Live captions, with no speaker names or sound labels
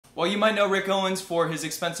While you might know Rick Owens for his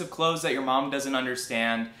expensive clothes that your mom doesn't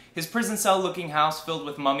understand, his prison cell looking house filled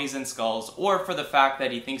with mummies and skulls, or for the fact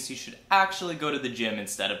that he thinks you should actually go to the gym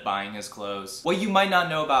instead of buying his clothes, what you might not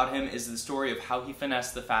know about him is the story of how he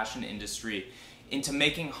finessed the fashion industry into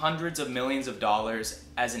making hundreds of millions of dollars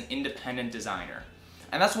as an independent designer.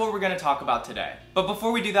 And that's what we're going to talk about today. But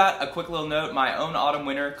before we do that, a quick little note, my own autumn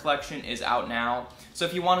winter collection is out now. So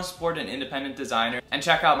if you want to support an independent designer and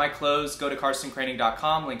check out my clothes, go to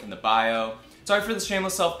carsoncraning.com, link in the bio. Sorry for the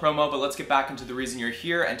shameless self-promo, but let's get back into the reason you're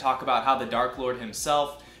here and talk about how the Dark Lord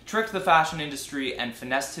himself tricked the fashion industry and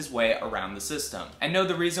finessed his way around the system. And no,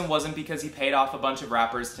 the reason wasn't because he paid off a bunch of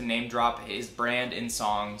rappers to name drop his brand in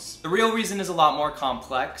songs. The real reason is a lot more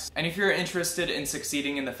complex, and if you're interested in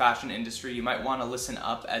succeeding in the fashion industry, you might want to listen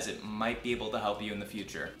up as it might be able to help you in the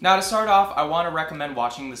future. Now to start off, I want to recommend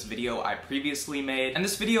watching this video I previously made, and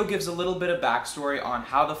this video gives a little bit of backstory on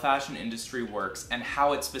how the fashion industry works and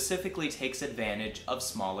how it specifically takes advantage of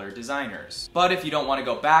smaller designers. But if you don't want to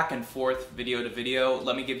go back and forth video to video,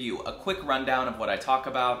 let me give you a quick rundown of what I talk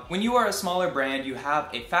about. When you are a smaller brand, you have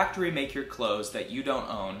a factory make your clothes that you don't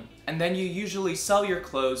own, and then you usually sell your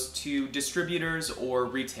clothes to distributors or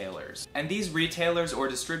retailers. And these retailers or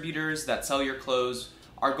distributors that sell your clothes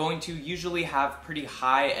are going to usually have pretty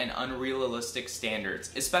high and unrealistic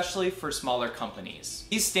standards, especially for smaller companies.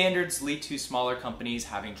 These standards lead to smaller companies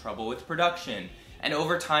having trouble with production, and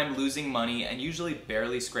over time losing money and usually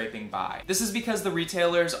barely scraping by. This is because the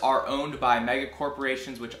retailers are owned by mega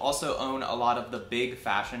corporations which also own a lot of the big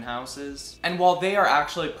fashion houses. And while they are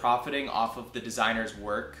actually profiting off of the designer's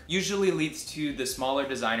work, usually leads to the smaller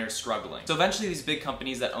designers struggling. So eventually these big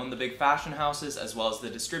companies that own the big fashion houses as well as the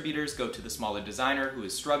distributors go to the smaller designer who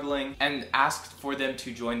is struggling and ask for them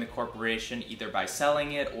to join the corporation either by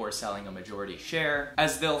selling it or selling a majority share,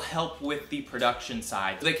 as they'll help with the production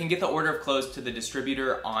side so they can get the order of clothes to the distributor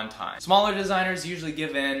on time. Smaller designers usually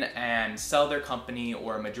give in and sell their company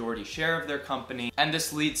or a majority share of their company, and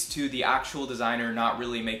this leads to the actual designer not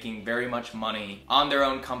really making very much money on their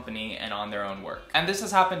own company and on their own work. And this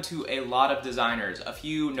has happened to a lot of designers. A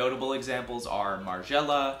few notable examples are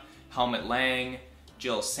Margiela, Helmut Lang,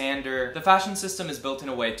 Jil Sander. The fashion system is built in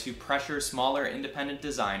a way to pressure smaller independent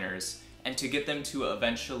designers and to get them to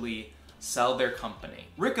eventually sell their company.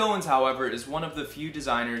 Rick Owens, however, is one of the few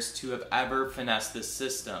designers to have ever finessed this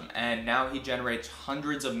system, and now he generates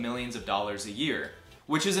hundreds of millions of dollars a year,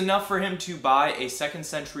 which is enough for him to buy a 2nd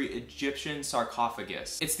century Egyptian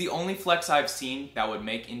sarcophagus. It's the only flex I've seen that would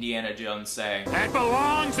make Indiana Jones say, "That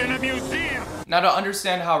belongs in a museum!" Now to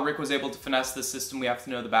understand how Rick was able to finesse this system, we have to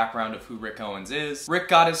know the background of who Rick Owens is. Rick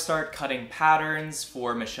got his start cutting patterns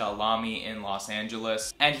for Michelle Lamy in Los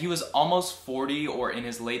Angeles, and he was almost 40 or in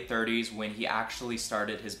his late 30s when he actually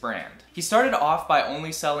started his brand. He started off by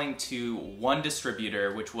only selling to one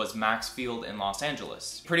distributor, which was Maxfield in Los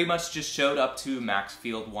Angeles. Pretty much just showed up to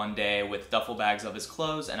Maxfield one day with duffel bags of his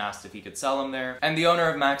clothes and asked if he could sell them there. And the owner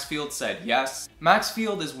of Maxfield said yes.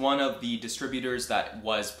 Maxfield is one of the distributors that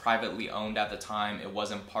was privately owned at the time. It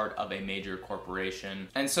wasn't part of a major corporation.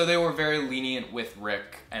 And so they were very lenient with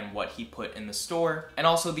Rick and what he put in the store. And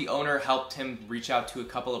also the owner helped him reach out to a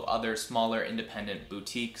couple of other smaller independent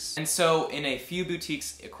boutiques. And so in a few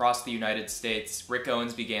boutiques across the United States, Rick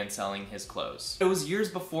Owens began selling his clothes. It was years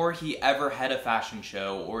before he ever had a fashion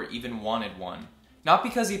show or even wanted one. Not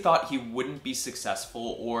because he thought he wouldn't be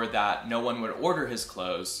successful or that no one would order his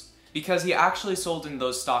clothes, because he actually sold in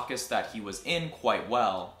those stockists that he was in quite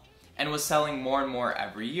well, and was selling more and more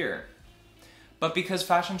every year. But because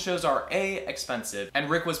fashion shows are A, expensive, and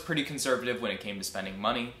Rick was pretty conservative when it came to spending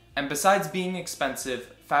money, and besides being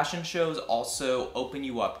expensive, fashion shows also open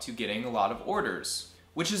you up to getting a lot of orders,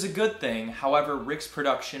 which is a good thing. However, Rick's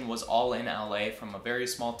production was all in LA from a very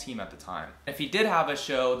small team at the time. If he did have a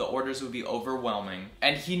show, the orders would be overwhelming,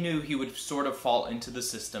 and he knew he would sort of fall into the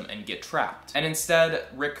system and get trapped. And instead,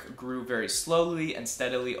 Rick grew very slowly and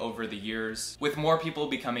steadily over the years, with more people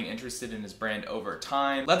becoming interested in his brand over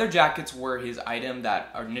time. Leather jackets were his item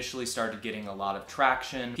that initially started getting a lot of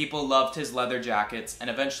traction. People loved his leather jackets, and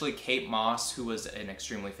eventually Kate Moss, who was an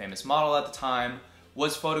extremely famous model at the time,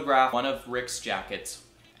 was photographed one of Rick's jackets,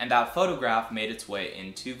 and that photograph made its way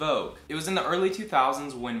into Vogue. It was in the early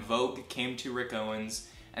 2000s when Vogue came to Rick Owens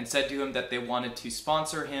and said to him that they wanted to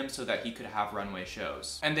sponsor him so that he could have runway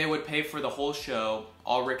shows. And they would pay for the whole show,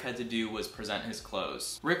 All Rick had to do was present his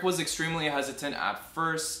clothes. Rick was extremely hesitant at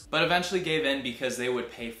first, but eventually gave in because they would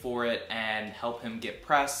pay for it and help him get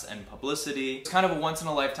press and publicity. It's kind of a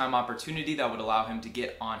once-in-a-lifetime opportunity that would allow him to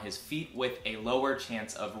get on his feet with a lower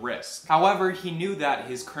chance of risk. However, he knew that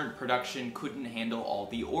his current production couldn't handle all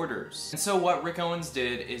the orders. And so what Rick Owens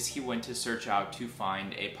did is he went to search out to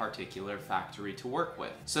find a particular factory to work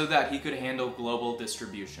with so that he could handle global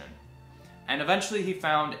distribution. And eventually he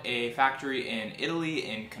found a factory in Italy,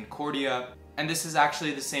 in Concordia, and this is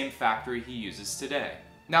actually the same factory he uses today.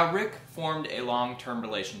 Now, Rick formed a long-term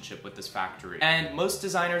relationship with this factory, and most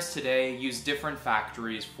designers today use different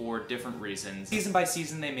factories for different reasons. Season by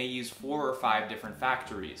season, they may use 4 or 5 different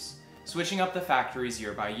factories, switching up the factories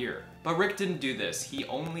year by year. But Rick didn't do this. He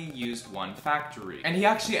only used one factory. And he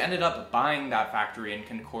actually ended up buying that factory in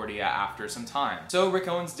Concordia after some time. So Rick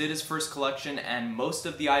Owens did his first collection, and most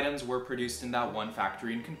of the items were produced in that one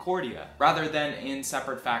factory in Concordia, rather than in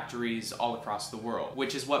separate factories all across the world,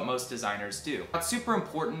 which is what most designers do. It's super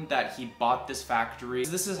important that he bought this factory.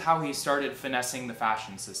 This is how he started finessing the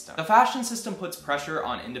fashion system. The fashion system puts pressure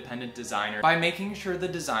on independent designers by making sure the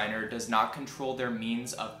designer does not control their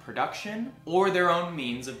means of production or their own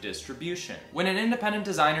means of distribution. When an independent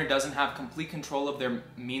designer doesn't have complete control of their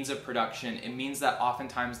means of production, it means that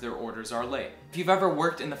oftentimes their orders are late. If you've ever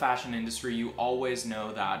worked in the fashion industry, you always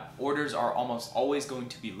know that orders are almost always going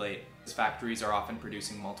to be late. Factories are often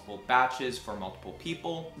producing multiple batches for multiple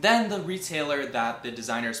people. Then the retailer that the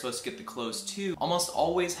designer is supposed to get the clothes to almost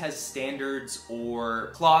always has standards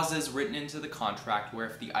or clauses written into the contract where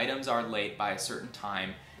if the items are late by a certain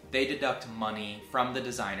time, they deduct money from the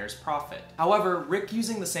designer's profit. However, Rick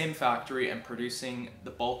using the same factory and producing the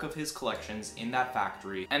bulk of his collections in that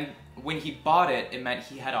factory, and when he bought it, it meant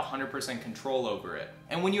he had 100% control over it.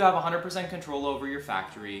 And when you have 100% control over your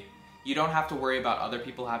factory, you don't have to worry about other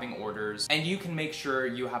people having orders, and you can make sure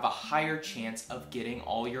you have a higher chance of getting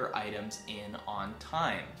all your items in on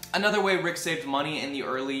time. Another way Rick saved money in the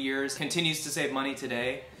early years, continues to save money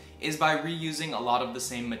today, is by reusing a lot of the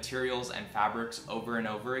same materials and fabrics over and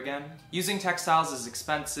over again. Using textiles is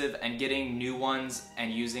expensive, and getting new ones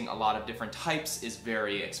and using a lot of different types is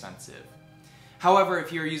very expensive. However,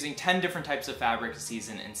 if you're using 10 different types of fabric a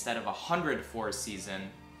season instead of 100 for a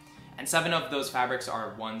season, and 7 of those fabrics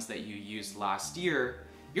are ones that you used last year,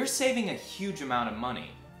 you're saving a huge amount of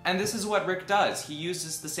money. And this is what Rick does. He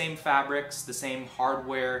uses the same fabrics, the same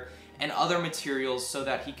hardware, and other materials so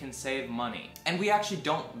that he can save money. And we actually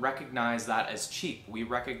don't recognize that as cheap. We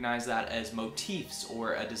recognize that as motifs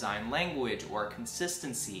or a design language or a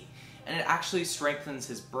consistency, and it actually strengthens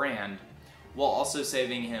his brand while also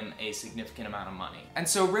saving him a significant amount of money. And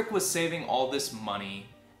so Rick was saving all this money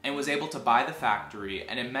and was able to buy the factory,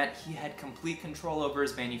 and it meant he had complete control over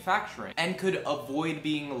his manufacturing and could avoid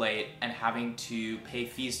being late and having to pay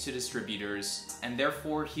fees to distributors, and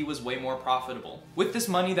therefore he was way more profitable. With this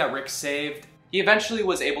money that Rick saved, he eventually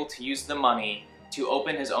was able to use the money to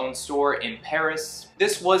open his own store in Paris.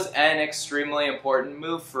 This was an extremely important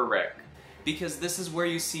move for Rick, because this is where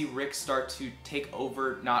you see Rick start to take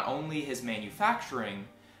over not only his manufacturing,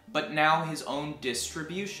 but now his own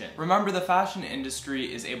distribution. Remember, the fashion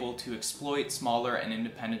industry is able to exploit smaller and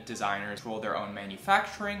independent designers to control their own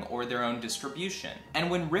manufacturing or their own distribution. And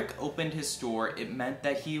when Rick opened his store, it meant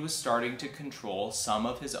that he was starting to control some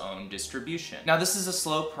of his own distribution. Now, this is a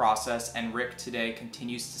slow process, and Rick today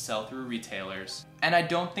continues to sell through retailers. And I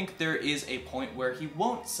don't think there is a point where he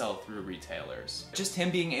won't sell through retailers. Just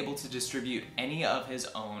him being able to distribute any of his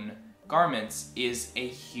own garments is a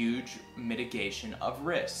huge mitigation of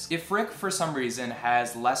risk. If Rick, for some reason,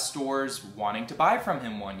 has less stores wanting to buy from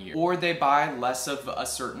him one year, or they buy less of a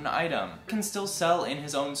certain item, he can still sell in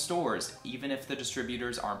his own stores, even if the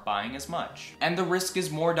distributors aren't buying as much. And the risk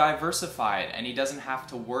is more diversified, and he doesn't have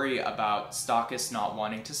to worry about stockists not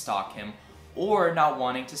wanting to stock him, or not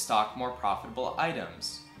wanting to stock more profitable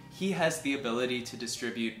items. He has the ability to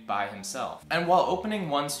distribute by himself. And while opening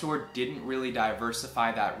one store didn't really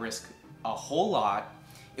diversify that risk a whole lot,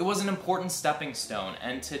 it was an important stepping stone,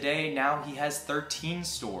 and today now he has 13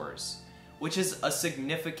 stores, which is a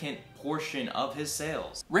significant portion of his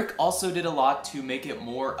sales. Rick also did a lot to make it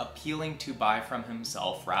more appealing to buy from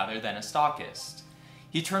himself rather than a stockist.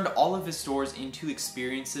 He turned all of his stores into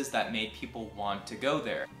experiences that made people want to go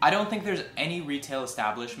there. I don't think there's any retail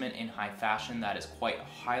establishment in high fashion that is quite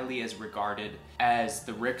highly as regarded as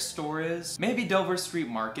the Rick store is. Maybe Dover Street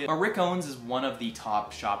Market, but Rick Owens is one of the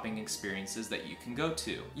top shopping experiences that you can go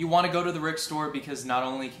to. You want to go to the Rick store because not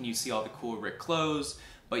only can you see all the cool Rick clothes,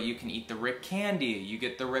 but you can eat the Rick candy, you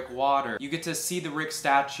get the Rick water, you get to see the Rick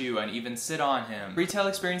statue and even sit on him. Retail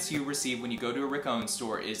experience you receive when you go to a Rick Owens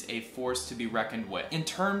store is a force to be reckoned with in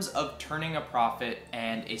terms of turning a profit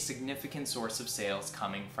and a significant source of sales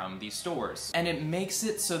coming from these stores. And it makes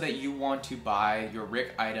it so that you want to buy your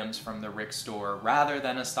Rick items from the Rick store rather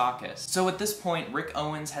than a stockist. So at this point, Rick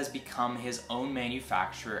Owens has become his own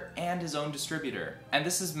manufacturer and his own distributor. And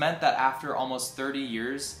this has meant that after almost 30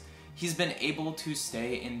 years, he's been able to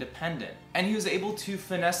stay independent. And he was able to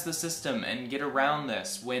finesse the system and get around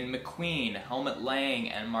this when McQueen, Helmut Lang,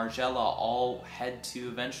 and Margiela all had to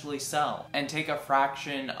eventually sell and take a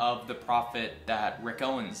fraction of the profit that Rick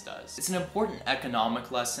Owens does. It's an important economic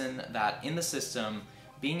lesson that in the system,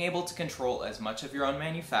 being able to control as much of your own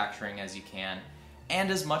manufacturing as you can and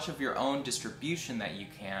as much of your own distribution that you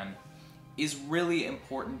can is really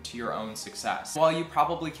important to your own success. While you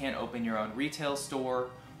probably can't open your own retail store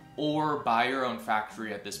or buy your own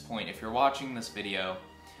factory at this point if you're watching this video,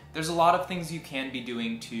 there's a lot of things you can be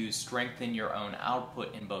doing to strengthen your own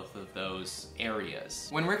output in both of those areas.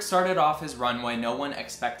 When Rick started off his runway, no one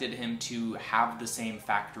expected him to have the same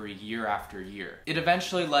factory year after year. It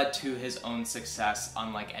eventually led to his own success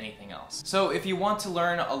unlike anything else. So if you want to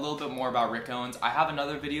learn a little bit more about Rick Owens, I have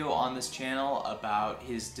another video on this channel about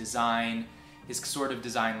his design, his sort of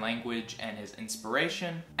design language, and his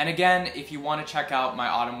inspiration. And again, if you want to check out my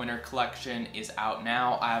autumn-winter collection is out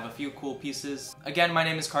now. I have a few cool pieces. Again, my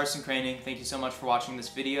name is Carson Craning. Thank you so much for watching this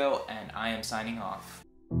video, and I am signing off.